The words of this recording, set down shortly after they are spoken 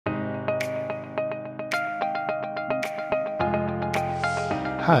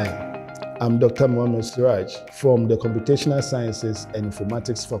Hi, I'm Dr. Mohammed Siraj from the Computational Sciences and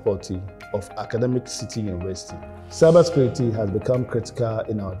Informatics Faculty of Academic City University. Cybersecurity has become critical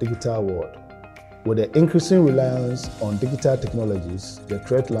in our digital world. With the increasing reliance on digital technologies, the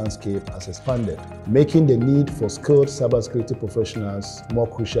threat landscape has expanded, making the need for skilled cybersecurity professionals more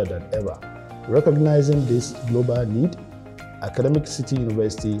crucial than ever. Recognizing this global need, Academic City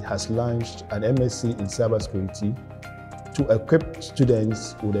University has launched an MSc in Cybersecurity to equip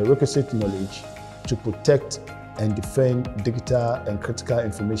students with the requisite knowledge to protect and defend digital and critical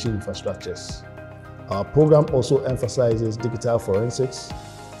information infrastructures. Our program also emphasizes digital forensics,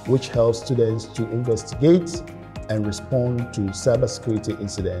 which helps students to investigate and respond to cybersecurity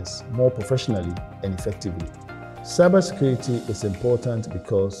incidents more professionally and effectively. Cybersecurity is important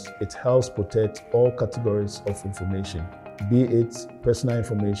because it helps protect all categories of information, be it personal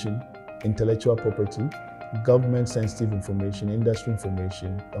information, intellectual property, government-sensitive information, industry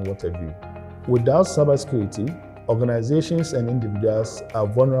information, and what have you. Without cybersecurity, organizations and individuals are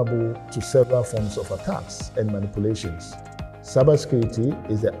vulnerable to several forms of attacks and manipulations. Cybersecurity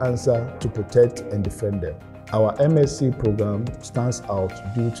is the answer to protect and defend them. Our MSc program stands out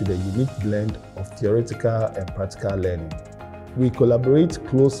due to the unique blend of theoretical and practical learning. We collaborate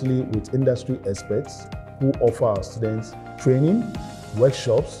closely with industry experts who offer our students training,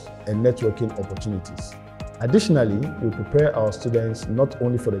 workshops, and networking opportunities. Additionally, we prepare our students not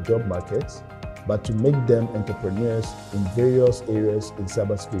only for the job market, but to make them entrepreneurs in various areas in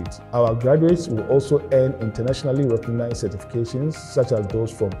cybersecurity. Our graduates will also earn internationally recognized certifications such as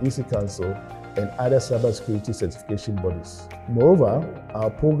those from EC Council and other cybersecurity certification bodies. Moreover,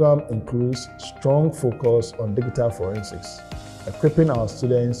 our program includes strong focus on digital forensics, equipping our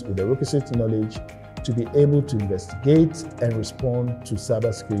students with the requisite knowledge to be able to investigate and respond to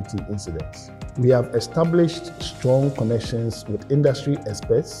cybersecurity incidents. We have established strong connections with industry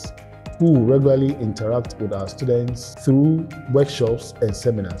experts who regularly interact with our students through workshops and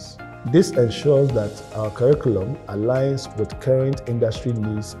seminars. This ensures that our curriculum aligns with current industry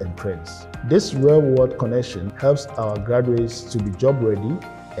needs and trends. This real-world connection helps our graduates to be job-ready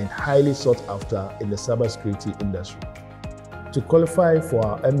and highly sought after in the cybersecurity industry. To qualify for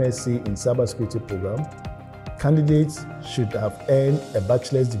our MSc in Cybersecurity program, candidates should have earned a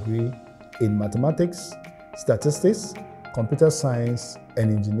bachelor's degree in mathematics, statistics, computer science,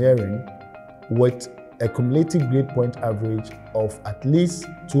 and engineering with a cumulative grade point average of at least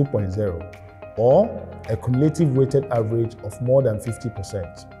 2.0 or a cumulative weighted average of more than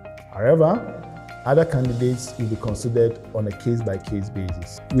 50%. However, other candidates will be considered on a case-by-case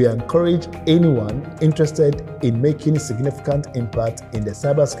basis. We encourage anyone interested in making a significant impact in the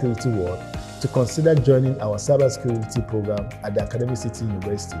cybersecurity world to consider joining our cybersecurity program at the Academic City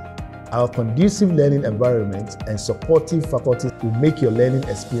University. Our conducive learning environment and supportive faculty will make your learning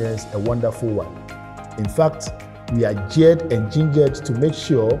experience a wonderful one. In fact, we are geared and gingered to make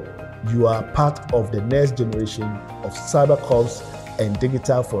sure you are part of the next generation of cyber cops and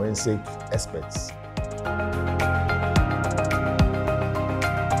digital forensic experts.